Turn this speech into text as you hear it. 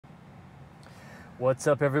What's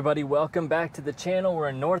up, everybody? Welcome back to the channel. We're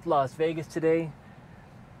in North Las Vegas today.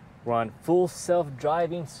 We're on full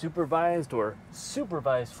self-driving supervised or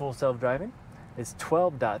supervised full self-driving. It's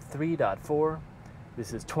 12.3.4.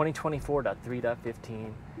 This is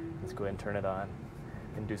 2024.3.15. Let's go ahead and turn it on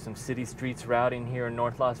and do some city streets routing here in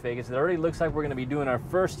North Las Vegas. It already looks like we're going to be doing our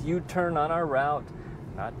first U-turn on our route.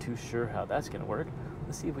 Not too sure how that's going to work.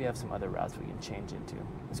 Let's see if we have some other routes we can change into.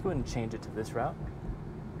 Let's go ahead and change it to this route.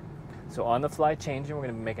 So on the fly changing, we're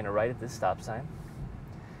going to be making a right at this stop sign.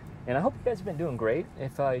 And I hope you guys have been doing great.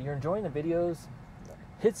 If you're enjoying the videos,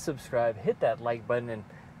 hit subscribe, hit that like button, and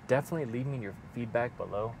definitely leave me your feedback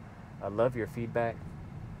below. I love your feedback.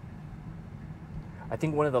 I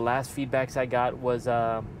think one of the last feedbacks I got was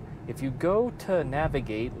if you go to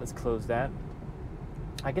navigate, let's close that.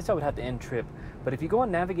 I guess I would have to end trip. But if you go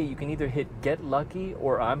on navigate, you can either hit get lucky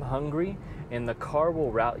or I'm hungry, and the car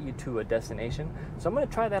will route you to a destination. So I'm going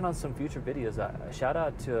to try that on some future videos. Shout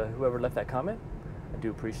out to whoever left that comment. I do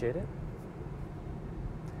appreciate it.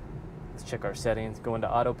 Let's check our settings. Go into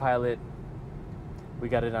autopilot. We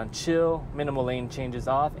got it on chill, minimal lane changes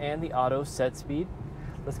off, and the auto set speed.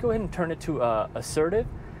 Let's go ahead and turn it to assertive.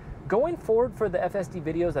 Going forward for the FSD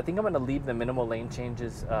videos, I think I'm going to leave the minimal lane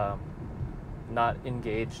changes not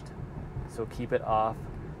engaged. So keep it off,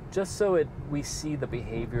 just so we see the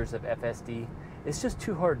behaviors of FSD. It's just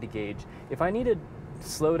too hard to gauge. If I need to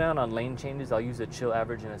slow down on lane changes, I'll use a chill,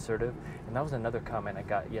 average, and assertive. And that was another comment I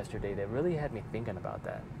got yesterday that really had me thinking about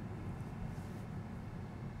that.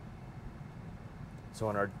 So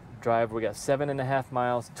on our drive, we got 7.5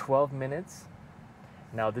 miles, 12 minutes.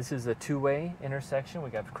 Now this is a two-way intersection.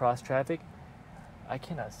 We got cross traffic. I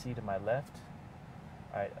cannot see to my left.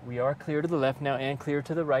 All right, we are clear to the left now and clear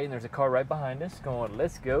to the right, and there's a car right behind us going,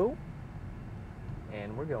 let's go.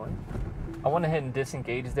 And we're going. I went ahead and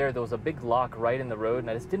disengaged there. There was a big lock right in the road, and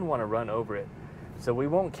I just didn't want to run over it. So we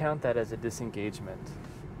won't count that as a disengagement.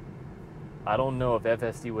 I don't know if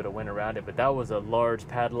FSD would have went around it, but that was a large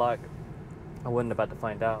padlock. I wasn't about to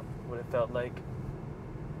find out what it felt like.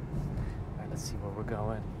 All right, let's see where we're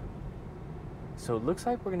going. So it looks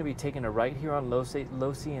like we're going to be taking a right here on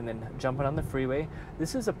Losi and then jumping on the freeway.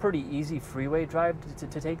 This is a pretty easy freeway drive to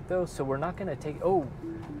take, though, so we're not going to take... Oh,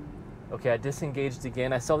 okay, I disengaged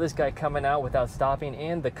again. I saw this guy coming out without stopping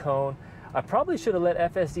and the cone. I probably should have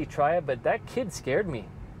let FSD try it, but that kid scared me.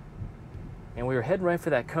 And we were heading right for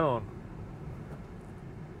that cone.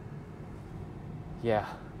 Yeah.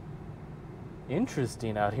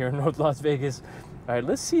 Interesting out here in North Las Vegas. All right,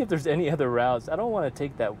 let's see if there's any other routes. I don't want to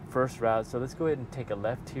take that first route, so let's go ahead and take a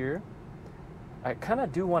left here. I kind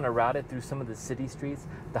of do want to route it through some of the city streets.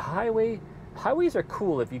 The highways are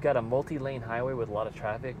cool if you got a multi-lane highway with a lot of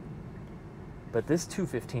traffic, but this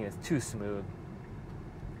 215 is too smooth.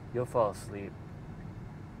 You'll fall asleep.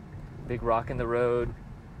 Big rock in the road.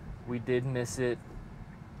 We did miss it.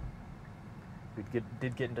 We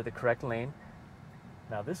did get into the correct lane.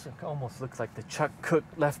 Now this almost looks like the Chuck Cook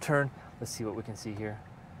left turn. Let's see what we can see here.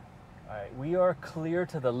 All right, we are clear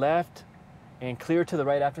to the left and clear to the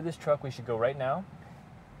right after this truck. We should go right now.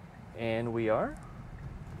 And we are.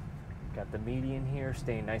 Got the median here,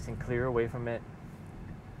 staying nice and clear away from it.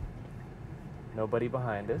 Nobody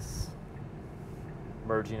behind us.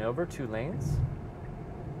 Merging over 2 lanes.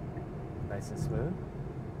 Nice and smooth.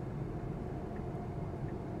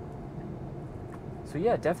 So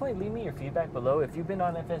yeah, definitely leave me your feedback below. If you've been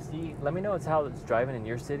on FSD, let me know how it's driving in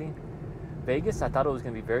your city. Vegas, I thought it was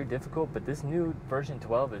going to be very difficult, but this new version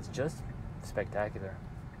 12 is just spectacular.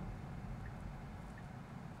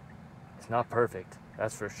 It's not perfect,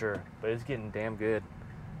 that's for sure, but it's getting damn good.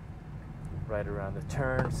 Right around the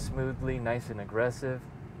turn, smoothly, nice and aggressive.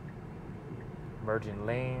 Merging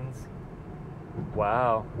lanes.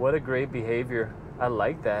 Wow, what a great behavior. I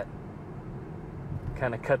like that.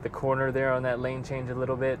 Kind of cut the corner there on that lane change a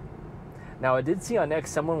little bit. Now, I did see on X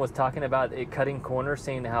someone was talking about it cutting corners,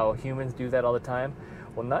 saying how humans do that all the time.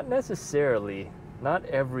 Well, not necessarily. Not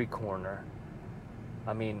every corner.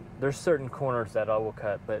 I mean, there's certain corners that I will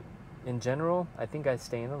cut, but in general, I think I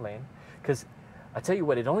stay in the lane. Because I tell you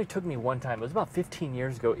what, it only took me one time. It was about 15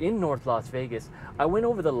 years ago in North Las Vegas. I went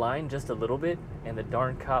over the line just a little bit, and the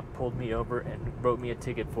darn cop pulled me over and wrote me a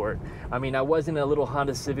ticket for it. I mean, I was in a little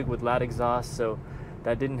Honda Civic with loud exhaust, so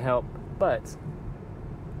that didn't help, but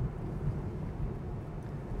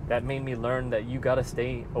that made me learn that you got to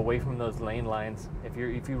stay away from those lane lines. If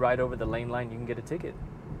you ride over the lane line, you can get a ticket.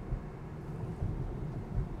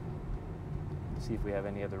 See if we have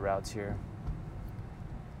any other routes here.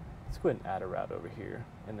 Let's go ahead and add a route over here,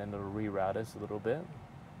 and then it'll reroute us a little bit.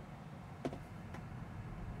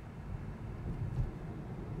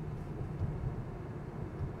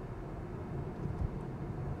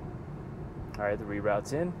 All right, the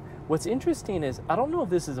reroute's in. What's interesting is, I don't know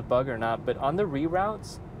if this is a bug or not, but on the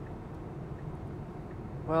reroutes,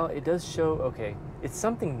 well, it does show, okay, it's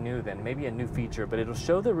something new then, maybe a new feature, but it'll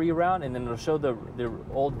show the reroute and then it'll show the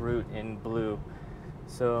old route in blue.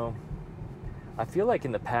 So I feel like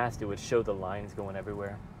in the past it would show the lines going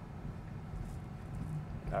everywhere.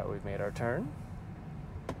 All right, we've made our turn.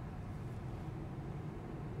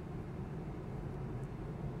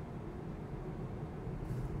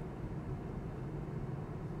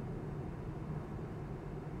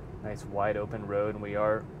 Nice wide open road, and we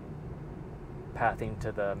are pathing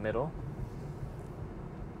to the middle.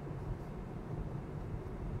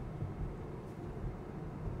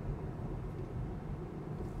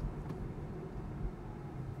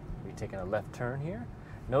 We're taking a left turn here.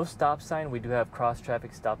 No stop sign. We do have cross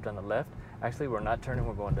traffic stopped on the left. Actually, we're not turning,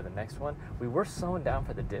 we're going to the next one. We were slowing down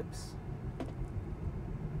for the dips.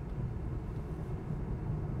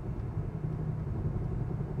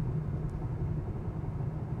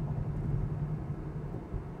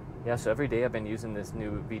 Yeah, so every day I've been using this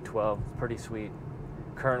new V12. It's pretty sweet.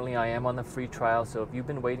 Currently, I am on the free trial, so if you've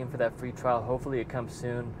been waiting for that free trial, hopefully it comes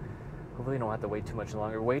soon. Hopefully you don't have to wait too much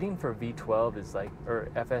longer. Waiting for V12 is like, or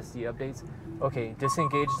FSD updates. Okay,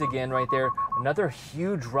 disengaged again right there. Another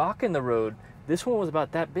huge rock in the road. This one was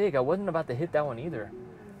about that big. I wasn't about to hit that one either.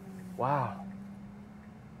 Wow.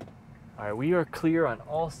 All right, we are clear on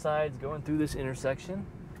all sides going through this intersection.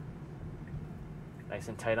 Nice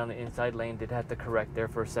and tight on the inside lane. Did have to correct there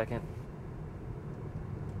for a second.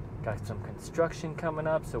 Got some construction coming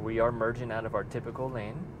up, so we are merging out of our typical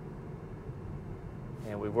lane.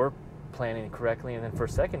 And we were planning correctly, and then for a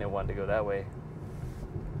second it wanted to go that way.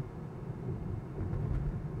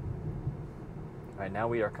 All right, now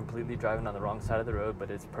we are completely driving on the wrong side of the road, but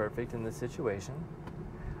it's perfect in this situation.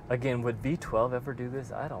 Again, would V12 ever do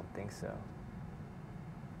this? I don't think so.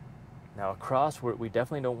 Now across, we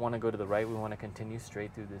definitely don't want to go to the right. We want to continue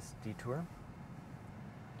straight through this detour.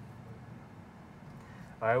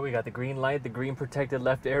 All right, we got the green light, the green protected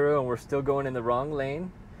left arrow, and we're still going in the wrong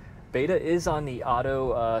lane. Beta is on the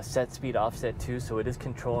auto set speed offset too, so it is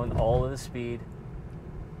controlling all of the speed.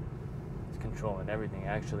 It's controlling everything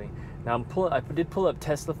actually. Now I did pull up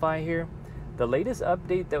Teslafy here. The latest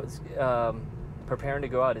update that was preparing to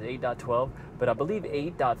go out is 8.12, but I believe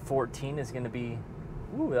 8.14 is going to be.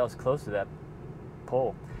 Ooh, that was close to that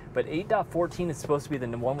poll. But 8.14 is supposed to be the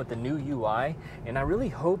one with the new UI, and I really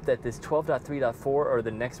hope that this 12.3.4 or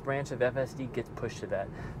the next branch of FSD gets pushed to that,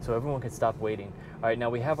 so everyone can stop waiting. All right, now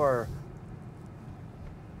we have our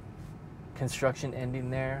construction ending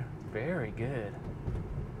there. Very good.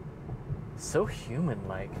 So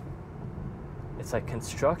human-like. It's like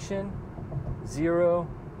construction, 0,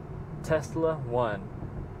 Tesla, 1.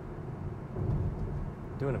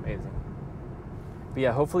 Doing amazing. But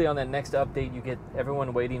yeah, hopefully on that next update, you get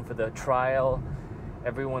everyone waiting for the trial,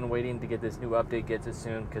 everyone waiting to get this new update gets it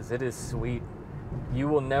soon, because it is sweet. You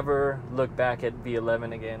will never look back at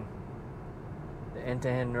V11 again. The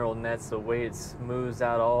end-to-end neural nets, the way it smooths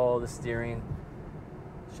out all the steering,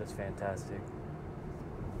 it's just fantastic.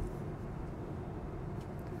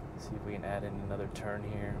 Let's see if we can add in another turn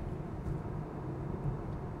here.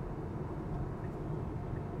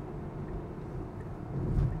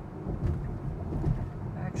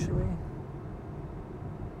 Actually,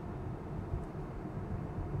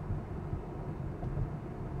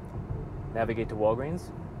 navigate to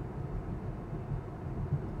Walgreens.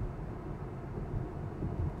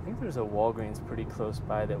 I think there's a Walgreens pretty close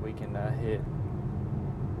by that we can hit.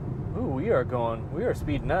 Ooh, we are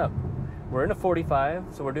speeding up. We're in a 45,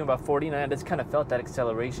 so we're doing about 49. I just kind of felt that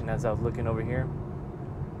acceleration as I was looking over here.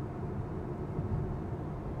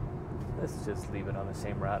 Let's just leave it on the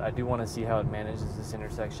same route. I do want to see how it manages this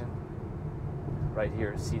intersection. Right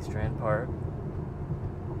here at C Strand Park.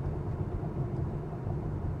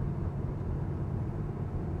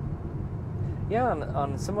 Yeah,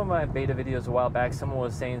 on some of my beta videos a while back, someone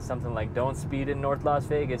was saying something like, don't speed in North Las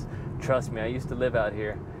Vegas. Trust me, I used to live out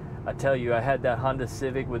here. I tell you, I had that Honda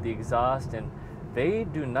Civic with the exhaust, and they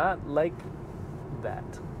do not like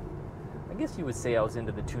that. I guess you would say I was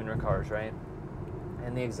into the tuner cars, right?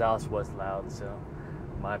 And the exhaust was loud, so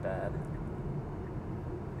my bad.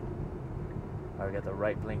 All right, we got the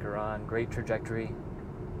right blinker on. Great trajectory.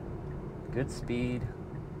 Good speed.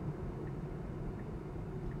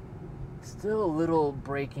 Still a little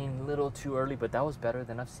braking, a little too early, but that was better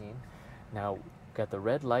than I've seen. Now, got the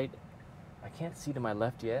red light. I can't see to my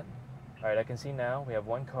left yet. All right, I can see now. We have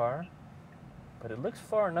one car, but it looks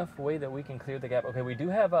far enough away that we can clear the gap. Okay, we do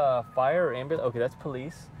have a fire or ambulance. Okay, that's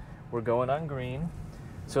police. We're going on green.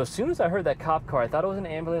 So as soon as I heard that cop car, I thought it was an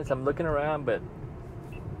ambulance. I'm looking around, but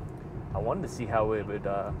I wanted to see how it would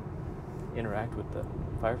interact with the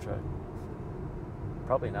fire truck.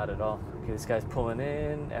 Probably not at all. Okay, this guy's pulling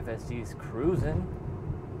in. FSD's cruising.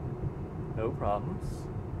 No problems.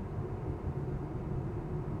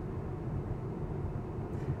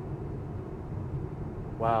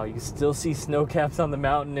 Wow, you can still see snow caps on the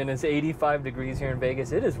mountain, and it's 85 degrees here in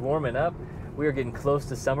Vegas. It is warming up. We are getting close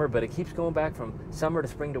to summer, but it keeps going back from summer to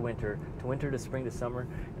spring to winter to spring to summer,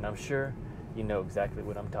 and I'm sure you know exactly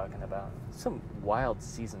what I'm talking about. Some wild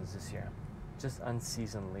seasons this year. Just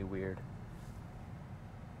unseasonably weird.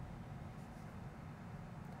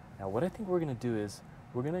 Now what I think we're going to do is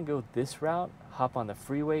we're going to go this route, hop on the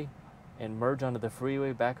freeway, and merge onto the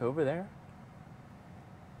freeway back over there.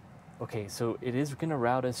 Okay, so it is going to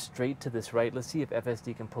route us straight to this right. Let's see if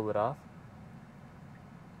FSD can pull it off.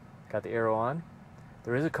 Got the arrow on.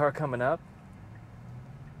 There is a car coming up.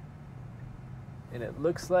 And it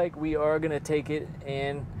looks like we are going to take it.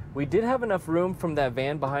 And we did have enough room from that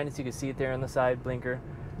van behind us. You can see it there on the side blinker.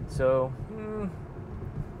 So,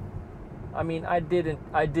 I mean, I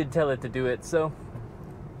did tell it to do it. So,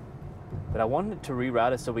 but I wanted it to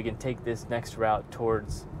reroute us so we can take this next route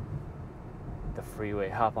towards the freeway,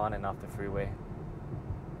 hop on and off the freeway.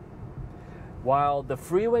 While the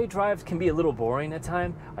freeway drives can be a little boring at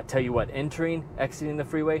times, I tell you what, exiting the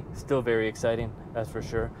freeway, still very exciting, that's for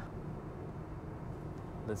sure.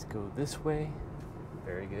 Let's go this way.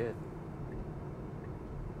 Very good.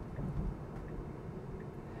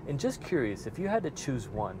 And just curious, if you had to choose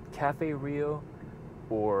one, Cafe Rio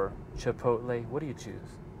or Chipotle, what do you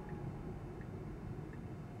choose?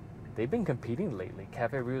 They've been competing lately.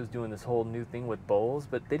 Cafe Rio is doing this whole new thing with bowls,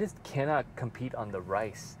 but they just cannot compete on the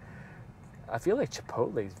rice. I feel like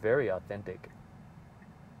Chipotle is very authentic.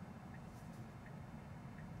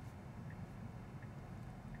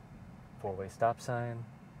 Four-way stop sign,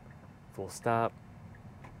 full stop.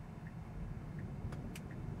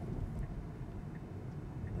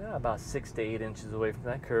 Yeah, about 6 to 8 inches away from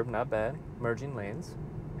that curb, not bad. Merging lanes.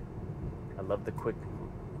 I love the quick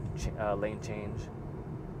lane change.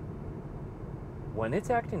 When it's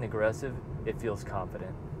acting aggressive, it feels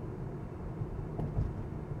confident.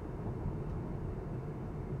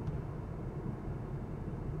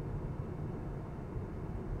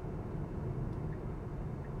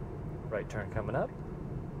 Right turn coming up.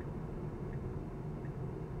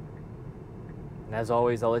 And as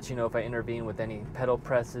always, I'll let you know if I intervene with any pedal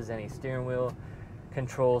presses, any steering wheel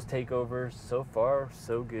controls, takeovers. So far,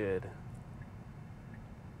 so good.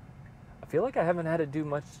 I feel like I haven't had to do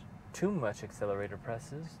too much accelerator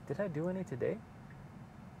presses. Did I do any today?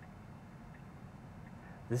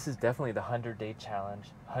 This is definitely the 100-day challenge.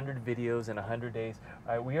 100 videos in 100 days.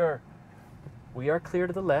 All right, we are clear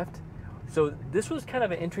to the left. So this was kind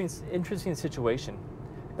of an interesting situation.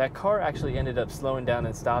 That car actually ended up slowing down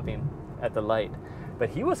and stopping at the light, but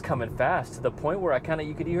he was coming fast to the point where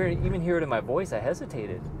you could even hear it in my voice. I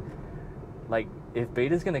hesitated. Like, if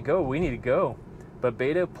Beta's gonna go, we need to go. But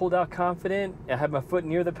Beta pulled out confident. I had my foot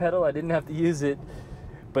near the pedal. I didn't have to use it.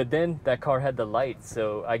 But then that car had the light,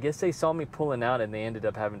 so I guess they saw me pulling out and they ended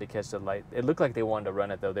up having to catch the light. It looked like they wanted to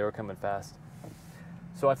run it though. They were coming fast.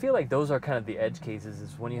 So I feel like those are kind of the edge cases,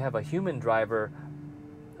 is when you have a human driver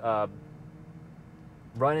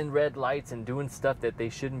running red lights and doing stuff that they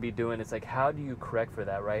shouldn't be doing. It's like, how do you correct for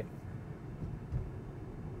that, right?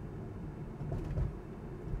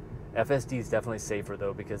 FSD is definitely safer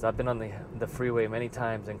though, because I've been on the freeway many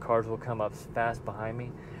times and cars will come up fast behind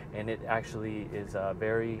me, and it actually is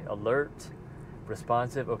very alert,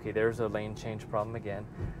 responsive. Okay, there's a lane change problem again.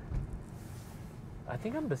 I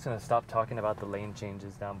think I'm just going to stop talking about the lane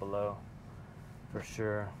changes down below for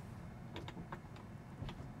sure.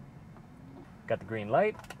 Got the green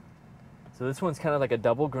light. So this one's kind of like a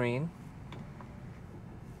double green.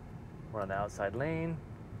 We're on the outside lane.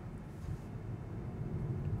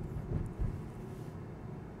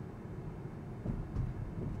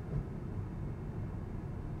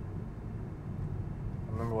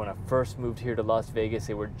 I remember when I first moved here to Las Vegas,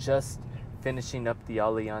 they were just finishing up the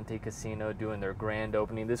Aliante Casino, doing their grand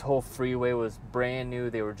opening. This whole freeway was brand new.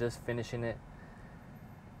 They were just finishing it.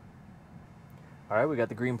 All right, we got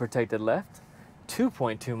the green protected left.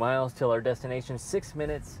 2.2 miles till our destination, 6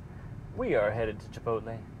 minutes. We are headed to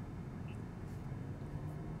Chipotle.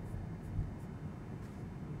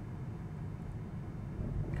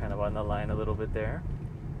 Kind of on the line a little bit there.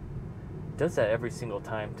 Does that every single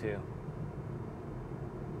time too.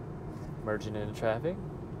 Merging into traffic.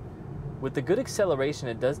 With the good acceleration,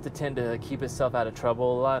 it does tend to keep itself out of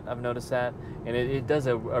trouble a lot. I've noticed that. And it does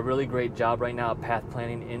a really great job right now of path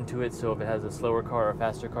planning into it. So if it has a slower car or a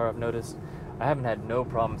faster car, I've noticed I haven't had no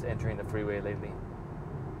problems entering the freeway lately.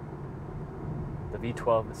 The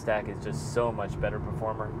V12 stack is just so much better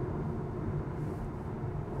performer.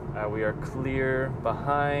 We are clear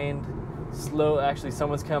behind. Slow, actually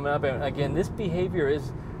someone's coming up, and again, this behavior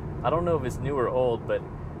is, I don't know if it's new or old, but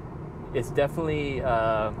it's definitely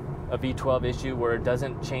a V12 issue where it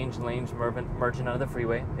doesn't change lanes merging onto the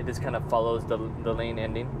freeway. It just kind of follows the lane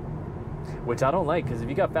ending, which I don't like, because if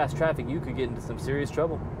you got fast traffic, you could get into some serious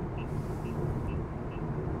trouble.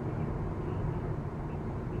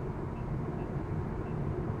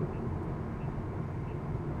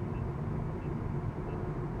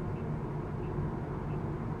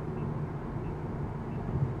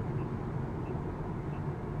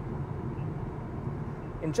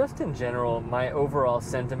 And just in general, my overall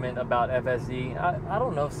sentiment about FSD, I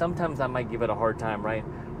don't know, sometimes I might give it a hard time, right?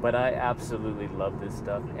 But I absolutely love this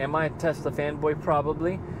stuff. Am I a Tesla fanboy?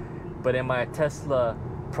 Probably. But am I a Tesla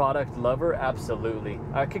product lover? Absolutely.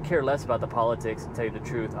 I could care less about the politics, to tell you the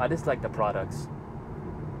truth. I just like the products.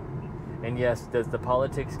 And yes, does the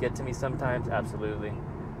politics get to me sometimes? Absolutely.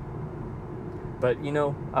 But, you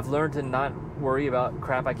know, I've learned to not worry about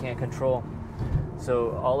crap I can't control.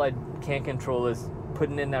 So all I can control is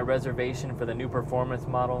putting in that reservation for the new performance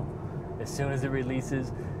model as soon as it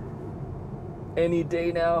releases any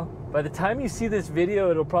day now. By the time you see this video,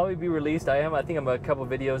 it'll probably be released. I think I'm a couple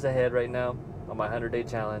videos ahead right now on my 100-day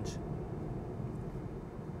challenge.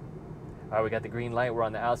 All right, we got the green light. We're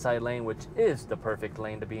on the outside lane, which is the perfect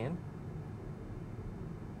lane to be in.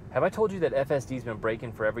 Have I told you that FSD's been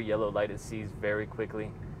braking for every yellow light it sees very quickly?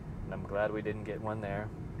 And I'm glad we didn't get one there.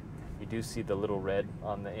 You do see the little red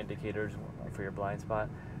on the indicators for your blind spot.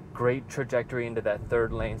 Great trajectory into that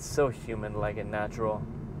third lane, so human-like and natural.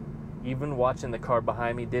 Even watching the car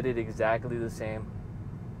behind me did it exactly the same.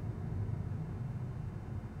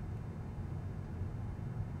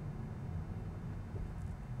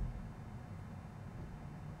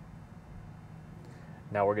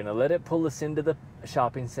 Now we're gonna let it pull us into the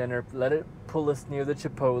shopping center, let it pull us near the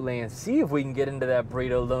Chipotle, and see if we can get into that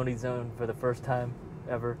burrito loading zone for the first time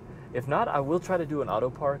ever. If not, I will try to do an auto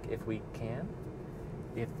park if we can,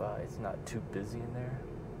 if it's not too busy in there.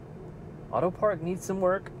 Auto park needs some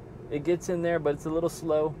work. It gets in there, but it's a little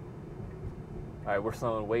slow. All right, we're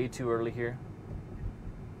slowing way too early here.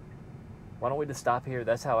 Why don't we just stop here?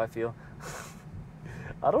 That's how I feel.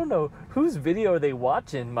 I don't know whose video are they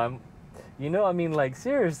watching. You know, I mean, like,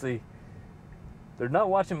 seriously. They're not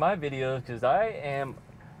watching my videos because I am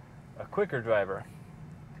a quicker driver.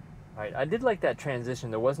 All right, I did like that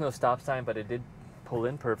transition. There was no stop sign, but it did pull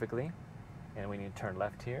in perfectly. And we need to turn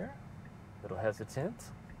left here. A little hesitant.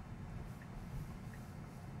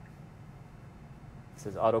 It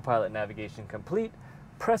says autopilot navigation complete.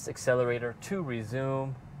 Press accelerator to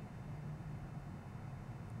resume.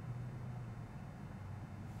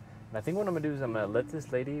 And I think what I'm going to do is I'm going to let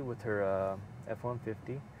this lady with her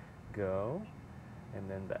F-150 go. And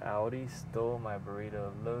then the Audi stole my burrito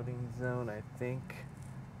loading zone, I think.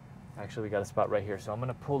 Actually, we got a spot right here. So I'm going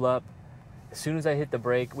to pull up. As soon as I hit the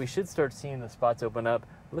brake, we should start seeing the spots open up.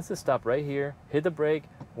 Let's just stop right here. Hit the brake.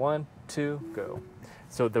 1, 2, go.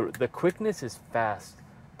 So the quickness is fast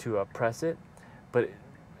to press it. But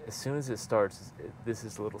as soon as it starts, this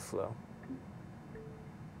is a little slow.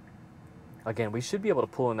 Again, we should be able to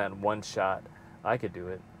pull in that in one shot. I could do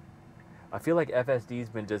it. I feel like FSD's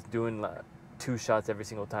been just doing 2 shots every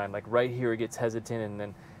single time. Like right here, it gets hesitant and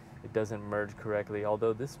then it doesn't merge correctly.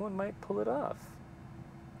 Although this one might pull it off.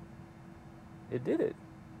 It did it.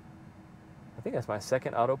 I think that's my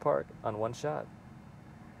second auto park on 1 shot.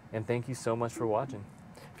 And thank you so much for watching.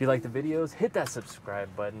 If you like the videos, hit that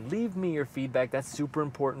subscribe button. Leave me your feedback. That's super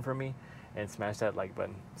important for me. And smash that like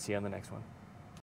button. See you on the next one.